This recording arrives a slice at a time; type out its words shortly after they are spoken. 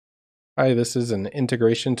Hi, this is an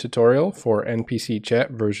integration tutorial for NPC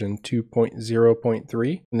Chat version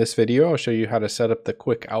 2.0.3. In this video, I'll show you how to set up the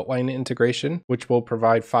quick outline integration, which will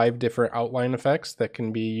provide 5 different outline effects that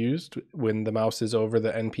can be used when the mouse is over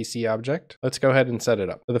the NPC object. Let's go ahead and set it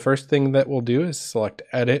up. So the first thing that we'll do is select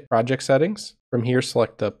Edit Project Settings. From here,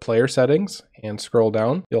 select the player settings and scroll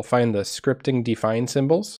down. You'll find the scripting define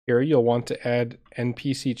symbols. Here, you'll want to add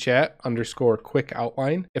NPC Chat _ quick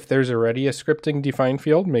outline. If there's already a scripting define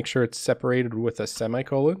field, make sure it's separated with a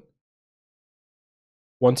semicolon.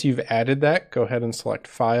 Once you've added that, go ahead and select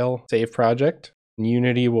File, Save Project.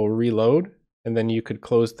 Unity will reload, and then you could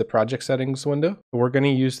close the project settings window. We're going to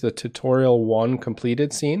use the tutorial 1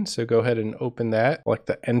 completed scene, so go ahead and open that, select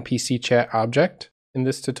the NPC Chat object. In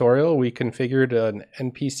this tutorial, we configured an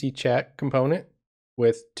NPC Chat component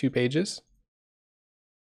with 2 pages.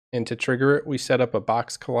 And to trigger it, we set up a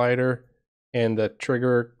box collider and the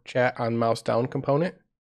trigger chat on mouse down component.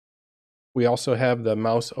 We also have the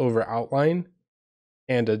mouse over outline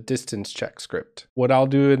and a distance check script. What I'll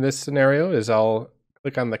do in this scenario is I'll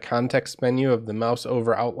click on the context menu of the mouse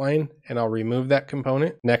over outline and I'll remove that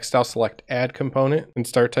component. Next, I'll select add component and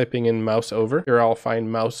start typing in mouse over. Here I'll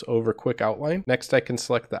find mouse over quick outline. Next, I can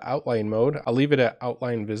select the outline mode. I'll leave it at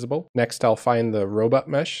outline visible. Next, I'll find the robot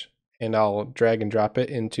mesh and I'll drag and drop it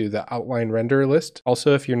into the outline render list.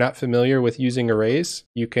 Also, if you're not familiar with using arrays,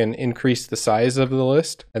 you can increase the size of the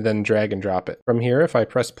list and then drag and drop it. From here, if I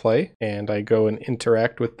press play and I go and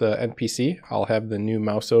interact with the NPC, I'll have the new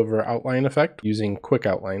mouse over outline effect using quick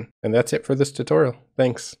outline. And that's it for this tutorial.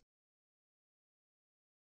 Thanks.